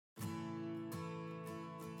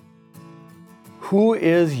Who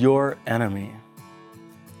is your enemy?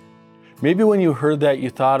 Maybe when you heard that, you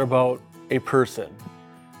thought about a person.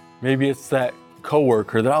 Maybe it's that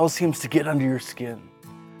coworker that always seems to get under your skin.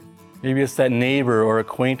 Maybe it's that neighbor or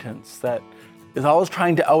acquaintance that is always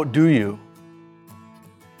trying to outdo you.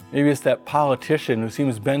 Maybe it's that politician who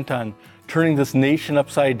seems bent on turning this nation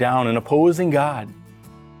upside down and opposing God.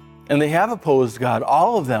 And they have opposed God,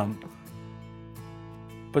 all of them.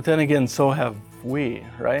 But then again, so have we,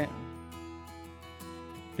 right?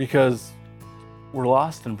 Because we're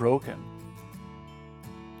lost and broken.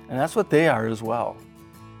 And that's what they are as well.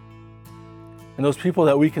 And those people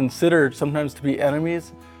that we consider sometimes to be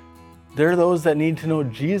enemies, they're those that need to know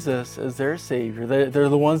Jesus as their Savior. They're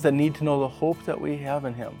the ones that need to know the hope that we have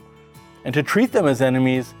in Him. And to treat them as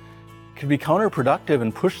enemies can be counterproductive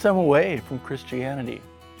and push them away from Christianity.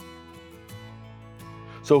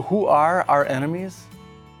 So who are our enemies?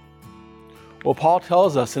 Well, Paul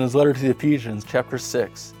tells us in his letter to the Ephesians, chapter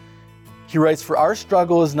 6, he writes, "For our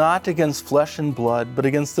struggle is not against flesh and blood, but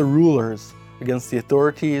against the rulers, against the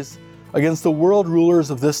authorities, against the world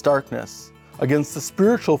rulers of this darkness, against the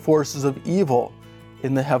spiritual forces of evil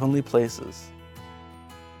in the heavenly places."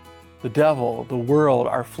 The devil, the world,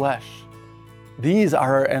 our flesh, these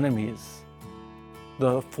are our enemies.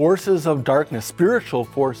 The forces of darkness, spiritual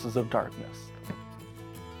forces of darkness.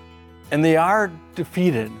 And they are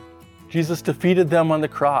defeated. Jesus defeated them on the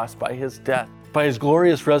cross by His death, by His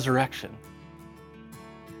glorious resurrection.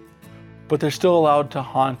 But they're still allowed to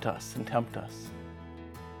haunt us and tempt us.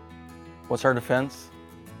 What's our defense?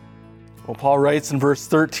 Well, Paul writes in verse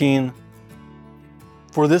 13,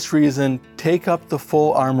 "For this reason, take up the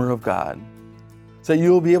full armor of God, so that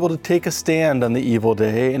you will be able to take a stand on the evil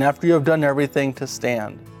day, and after you have done everything, to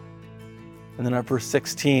stand." And then at verse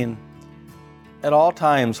 16, "At all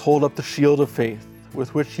times hold up the shield of faith,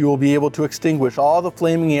 with which you will be able to extinguish all the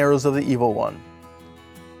flaming arrows of the evil one.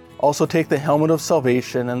 Also take the helmet of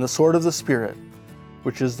salvation and the sword of the Spirit,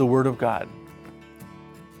 which is the Word of God."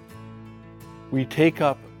 We take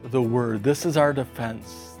up the Word. This is our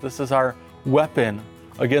defense. This is our weapon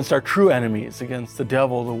against our true enemies, against the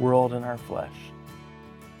devil, the world, and our flesh.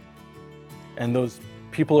 And those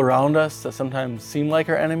people around us that sometimes seem like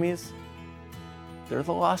our enemies, they're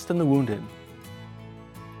the lost and the wounded.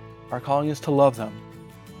 Our calling is to love them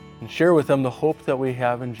and share with them the hope that we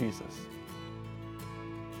have in Jesus.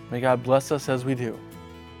 May God bless us as we do.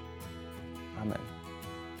 Amen.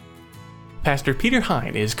 Pastor Peter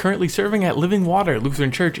Hine is currently serving at Living Water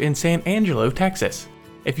Lutheran Church in San Angelo, Texas.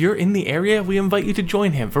 If you're in the area, we invite you to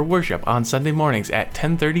join him for worship on Sunday mornings at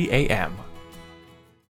 10:30 a.m.